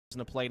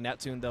to play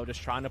Neptune, though,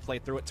 just trying to play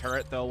through it.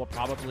 Turret, though, will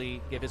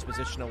probably give his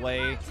position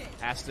away.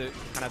 Has to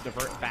kind of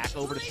divert back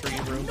over to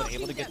Stream Room, but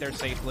able to get there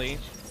safely.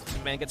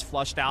 Man gets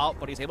flushed out,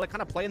 but he's able to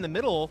kind of play in the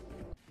middle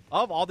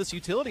of all this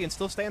utility and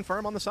still stand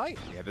firm on the site.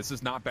 Yeah, this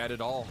is not bad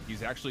at all.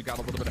 He's actually got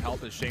a little bit of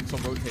help as Shanks will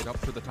rotate up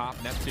to the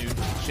top. Neptune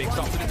shakes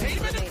off the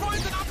detainment and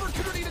finds an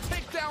opportunity to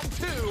take down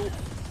two.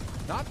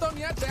 Not done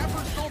yet.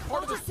 Dapper's still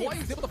part of this play.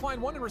 He's able to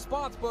find one in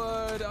response,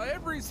 but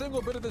every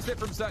single bit of this hit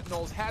from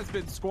Sentinels has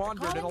been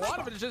squandered, and a lot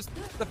of it is just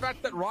the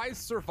fact that Rise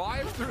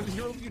survived through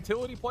the early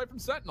utility play from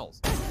Sentinels.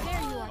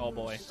 Oh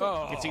boy.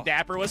 Oh. You can see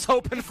Dapper was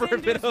hoping for a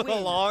bit of a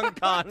long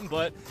con,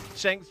 but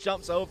Shanks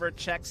jumps over,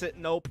 checks it,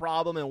 no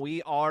problem, and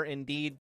we are indeed